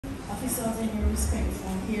officers in your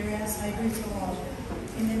respectful areas, I greet you all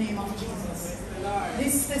in the name of Jesus.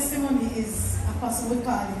 This testimony is Apostle, we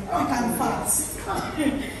call it quick and fast.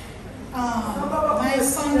 My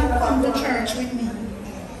son will come to church with me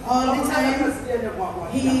all the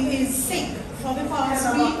time. He is sick for the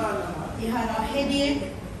past week. He had a headache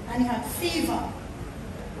and he had fever.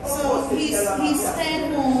 So he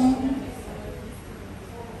stayed home.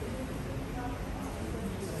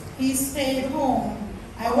 He stayed home.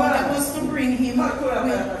 I wanted us to bring him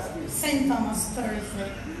with St. Thomas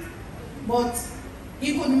Thursday, but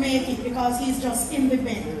he couldn't make it because he's just in the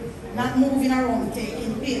bed, not moving around,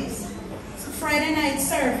 taking pills. So Friday night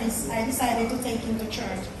service, I decided to take him to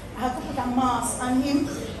church. I had to put a mask on him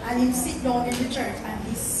and him sit down in the church and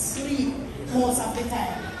he sleep most of the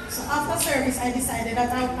time. So after service, I decided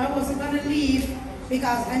that I wasn't going to leave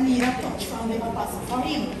because I need a touch from the apostle for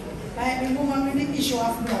him. Like the woman with the issue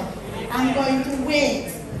of blood. I'm going to wait.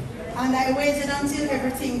 And I waited until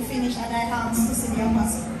everything finished and I asked to see the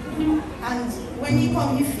apostle. And when he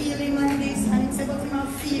come, he feel him like this and he said, but him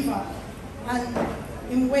have fever. And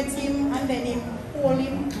him wet him and then him hold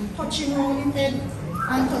him, touch him around his head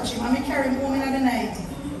and touch him. And I carry him home in the night.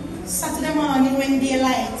 Saturday morning when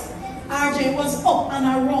daylight, RJ was up and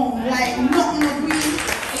around like nothing agreed.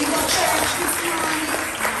 He was church this morning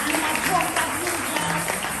and I dropped that blue glass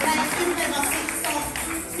like him never sick stuff.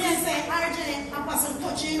 Me I say, RJ, Apostle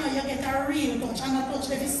touch you, you get a real touch and a touch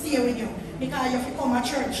that will stay with you because you have to come to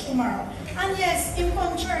church tomorrow. And yes, him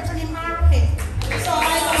come to church and him are okay. So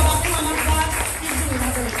I know that man of God is doing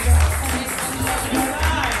a great job.